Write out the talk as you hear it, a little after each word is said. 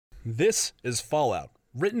This is Fallout,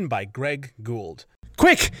 written by Greg Gould.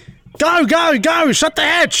 Quick! Go! Shut the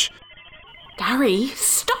hatch! Gary,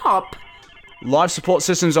 stop! Life support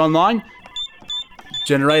systems online.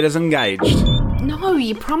 Generators engaged. No,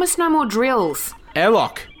 you promised no more drills.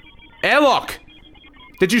 Airlock!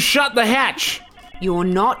 Did you shut the hatch? You're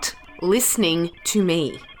not listening to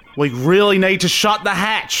me. We really need to shut the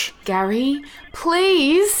hatch. Gary,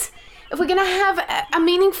 please. If we're going to have a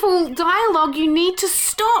meaningful dialogue, you need to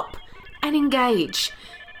stop and engage.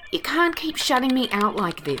 You can't keep shutting me out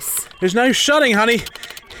like this. There's no shutting, honey.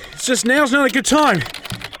 It's just now's not a good time.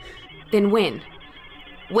 Then when?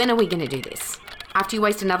 When are we going to do this? After you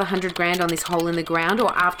waste another $100,000 on this hole in the ground,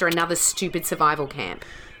 or after another stupid survival camp?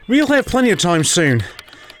 We'll have plenty of time soon.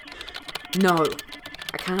 No,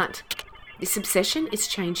 I can't. This obsession has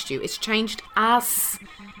changed you. It's changed us.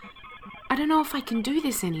 I don't know if I can do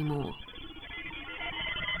this anymore.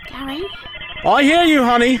 Gary? I hear you,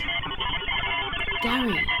 honey.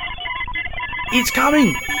 Gary? It's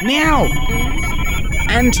coming, now.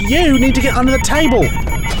 And you need to get under the table.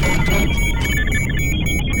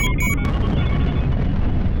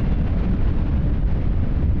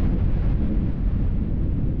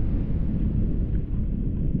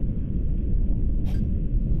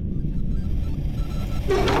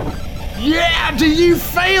 Yeah, do you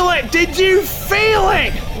feel it? Did you feel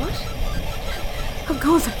it? What? Of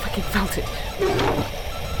course I fucking felt it.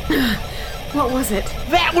 What was it?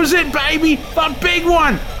 That was it, baby! The big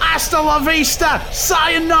one! Hasta la vista!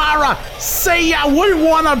 Sayonara! See ya! We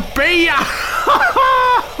wanna be ya!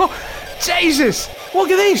 Jesus!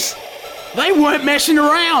 Look at this! They weren't messing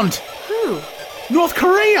around! Who? North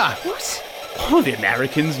Korea! What? Oh, the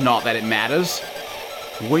Americans, not that it matters.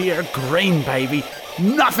 We are green, baby.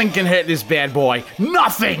 Nothing can hurt this bad boy.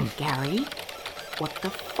 Nothing! Gary, what the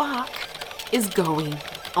fuck is going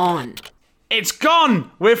on? It's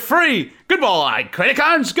gone! We're free! Goodbye, credit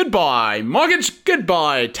cards, goodbye, mortgage,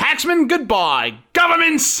 goodbye, taxman, goodbye,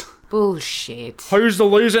 governments! Bullshit. Who's the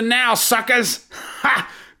loser now, suckers? Ha!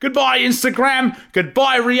 Goodbye, Instagram,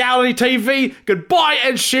 goodbye, reality TV, goodbye,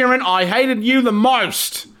 Ed Sheeran, I hated you the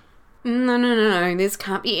most! No, this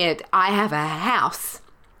can't be it. I have a house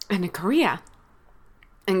and a career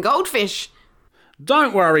and goldfish.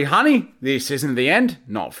 Don't worry, honey, this isn't the end,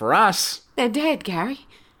 not for us. They're dead, Gary.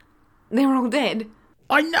 They're all dead.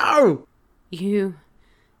 I know! You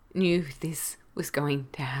knew this was going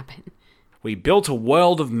to happen. We built a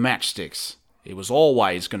world of matchsticks. It was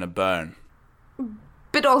always gonna burn.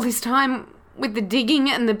 But all this time, with the digging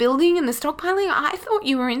and the building and the stockpiling, I thought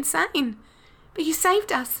you were insane. But you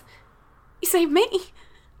saved us. You saved me.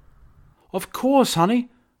 Of course, honey.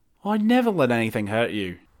 I'd never let anything hurt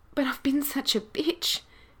you. But I've been such a bitch.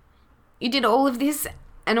 You did all of this,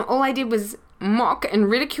 and all I did was mock and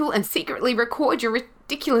ridicule and secretly record your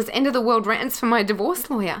ridiculous end-of-the-world rants for my divorce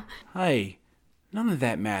lawyer. Hey, none of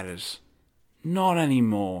that matters. Not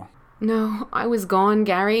anymore. No, I was gone,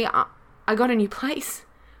 Gary. I got a new place.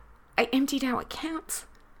 I emptied our accounts.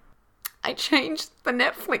 I changed the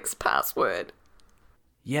Netflix password.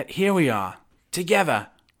 Yet here we are, together,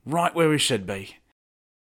 right where we should be.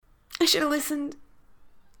 I should have listened.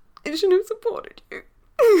 I should have supported you.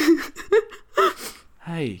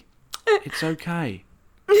 Hey, it's okay.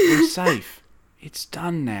 We're safe. It's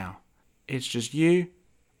done now. It's just you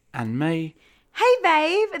and me. Hey,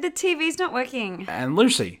 babe, the TV's not working. And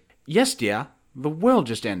Lucy. Yes, dear, the world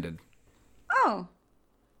just ended. Oh.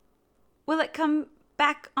 Will it come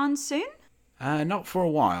back on soon? Not for a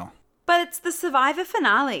while. But it's the Survivor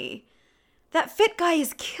finale. That fit guy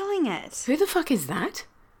is killing it. Who the fuck is that?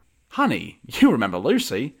 Honey, you remember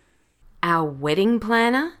Lucy. Our wedding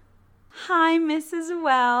planner? Hi, Mrs.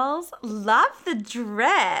 Wells. Love the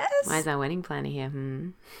dress. Why is our wedding planner here?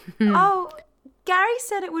 Oh, Gary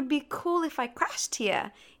said it would be cool if I crashed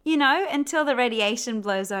here. You know, until the radiation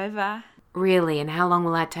blows over. Really? And how long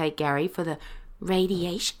will that take, Gary, for the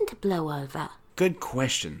radiation to blow over? Good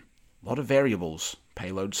question. A lot of variables.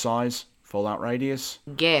 Payload size, fallout radius.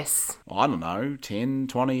 Guess. I don't know, 10,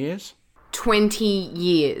 20 years? 20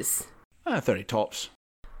 years. 30 tops.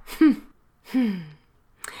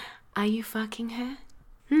 Are you fucking her?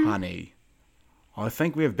 Honey, I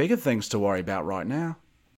think we have bigger things to worry about right now.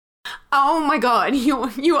 Oh my god, you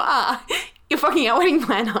are. You're fucking our wedding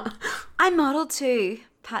planner. I model too,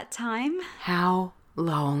 part-time. How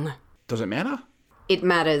long? Does it matter? It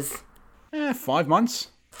matters. 5 months.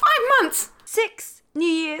 5 months! 6 New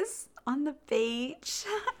Year's on the beach.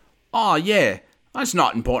 Oh, yeah. That's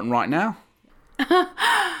not important right now.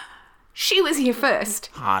 She was here first.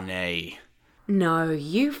 Honey. No,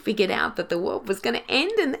 you figured out that the world was going to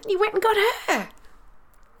end and then you went and got her.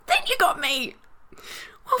 Then you got me.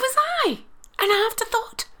 What was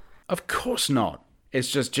course not.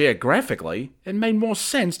 It's just geographically, it made more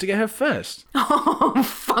sense to get her first. Oh,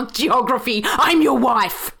 fuck geography. I'm your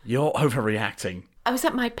wife. You're overreacting. I was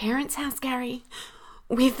at my parents' house, Gary.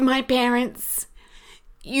 With my parents.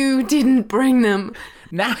 You didn't bring them.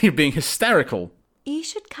 Now you're being hysterical. You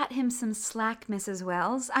should cut him some slack, Mrs.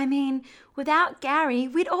 Wells. I mean, without Gary,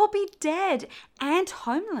 we'd all be dead and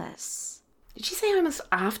homeless. Did she say homeless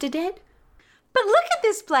after dead? But look at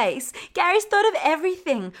this place. Gary's thought of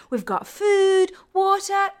everything. We've got food,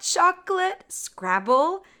 water, chocolate,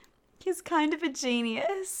 Scrabble. He's kind of a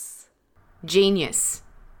genius. Genius.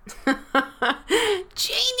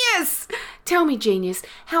 Genius! Tell me, genius,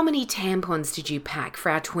 how many tampons did you pack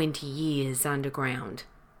for our 20 years underground?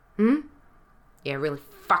 Yeah, really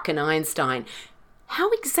fucking Einstein. How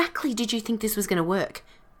exactly did you think this was going to work?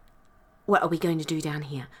 What are we going to do down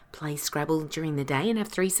here? Play Scrabble during the day and have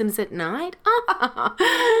threesomes at night?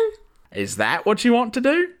 Is that what you want to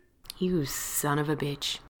do? You son of a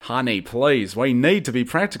bitch. Honey, please, we need to be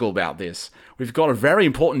practical about this. We've got a very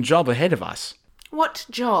important job ahead of us. What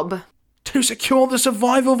job? To secure the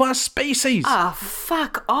survival of our species. Ah,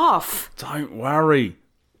 fuck off. Don't worry.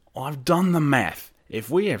 I've done the math. If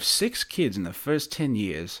we have 6 kids in the first 10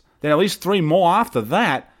 years, then at least 3 more after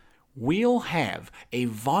that, we'll have a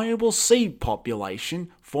viable seed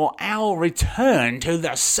population for our return to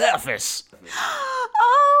the surface.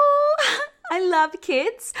 Oh, I love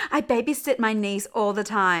kids. I babysit my niece all the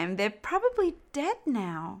time. They're probably dead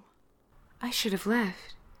now. I should have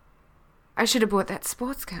left. I should have bought that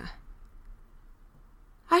sports car.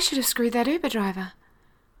 I should have screwed that Uber driver.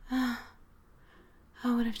 I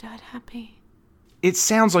would have died happy. It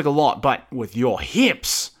sounds like a lot, but with your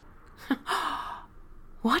hips.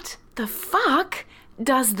 What the fuck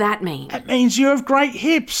does that mean? That means you have great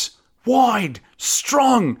hips. Wide,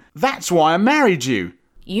 strong. That's why I married you.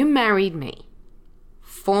 You married me.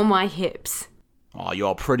 For my hips. Oh,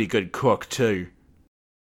 you're a pretty good cook too.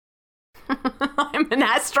 I'm an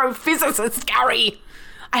astrophysicist, Gary.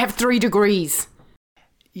 I have 3 degrees.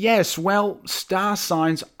 Yes, well, star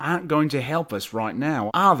signs aren't going to help us right now,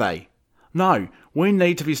 are they? No, we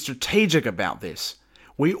need to be strategic about this.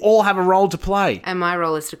 We all have a role to play. And my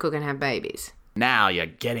role is to cook and have babies. Now you're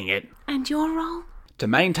getting it. And your role? To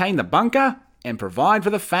maintain the bunker and provide for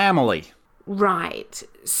the family. Right.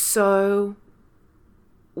 So,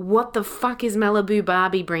 what the fuck is Malibu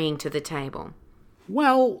Barbie bringing to the table?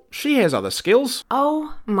 Well, she has other skills.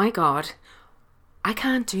 Oh my god. I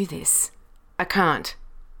can't do this. I can't.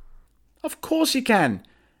 Of course you can.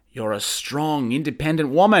 You're a strong, independent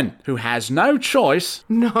woman who has no choice.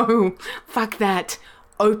 No. Fuck that.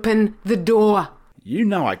 Open the door. You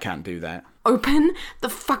know I can't do that. Open the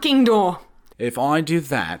fucking door. If I do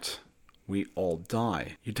that, we all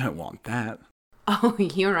die. You don't want that. Oh,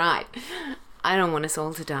 you're right. I don't want us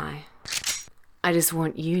all to die. I just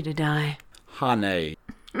want you to die. Honey.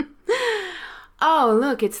 Oh,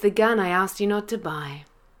 look, it's the gun I asked you not to buy.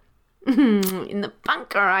 In the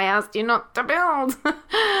bunker I asked you not to build.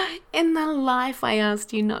 In the life I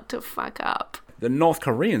asked you not to fuck up. The North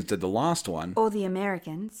Koreans did the last one. Or the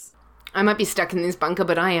Americans. I might be stuck in this bunker,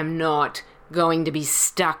 but I am not going to be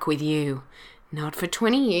stuck with you. Not for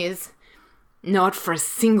 20 years. Not for a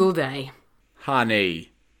single day.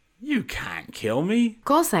 Honey, you can't kill me. Of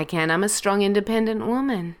course I can. I'm a strong, independent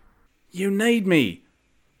woman. You need me.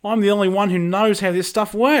 I'm the only one who knows how this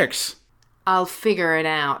stuff works. I'll figure it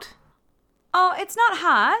out. Oh, it's not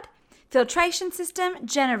hard. Filtration system,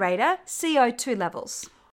 generator, CO2 levels.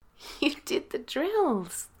 You did the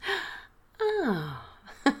drills. Oh.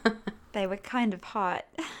 They were kind of hot.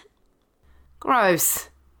 Gross.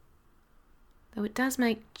 Though it does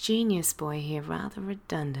make Genius Boy here rather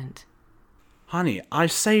redundant. Honey, I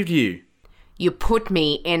saved you. You put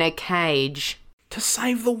me in a cage. To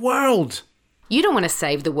save the world. You don't want to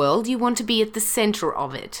save the world. You want to be at the centre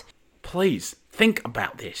of it. Please, think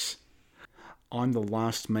about this. I'm the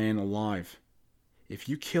last man alive. If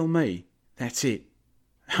you kill me, that's it.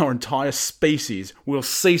 Our entire species will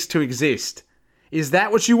cease to exist. Is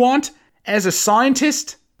that what you want? As a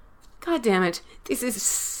scientist? God damn it. This is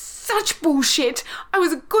such bullshit. I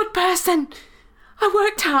was a good person. I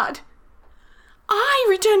worked hard. I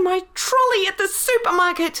returned my trolley at the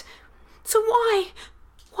supermarket. So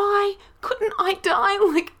why couldn't I die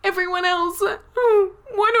like everyone else? Why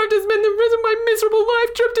do I have to spend the rest of my miserable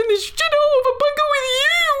life trapped in this shithole of a bunker with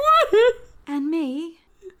you? And me.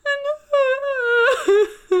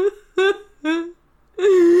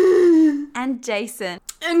 And Jason.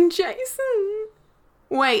 And Jason.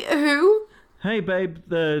 Wait, who? Hey, babe,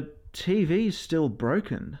 the TV's still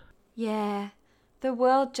broken. Yeah, the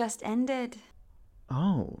world just ended.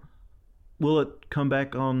 Oh. Will it come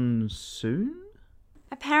back on soon?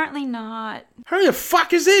 Apparently not. Who the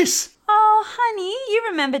fuck is this? Oh, honey, you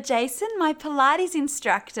remember Jason, my Pilates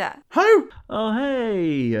instructor. Who? Oh,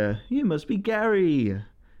 hey, you must be Gary.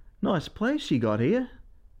 Nice place you got here.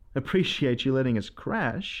 Appreciate you letting us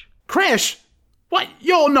crash. Crash? What?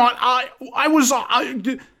 You're not. I was.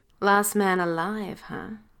 Last man alive, huh?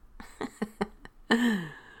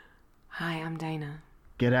 Hi, I'm Dana.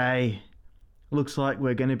 G'day. Looks like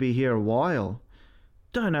we're going to be here a while.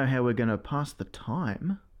 Don't know how we're going to pass the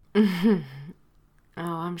time. Oh,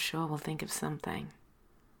 I'm sure we'll think of something.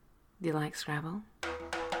 Do you like Scrabble?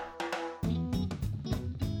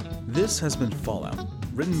 This has been Fallout,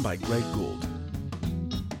 written by Greg Gould.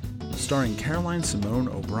 Starring Caroline Simone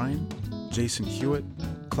O'Brien, Jason Hewitt,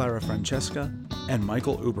 Clara Francesca, and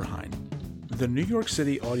Michael Uberheim. The New York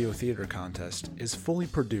City Audio Theater Contest is fully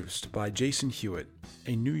produced by Jason Hewitt,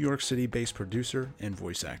 a New York City-based producer and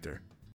voice actor.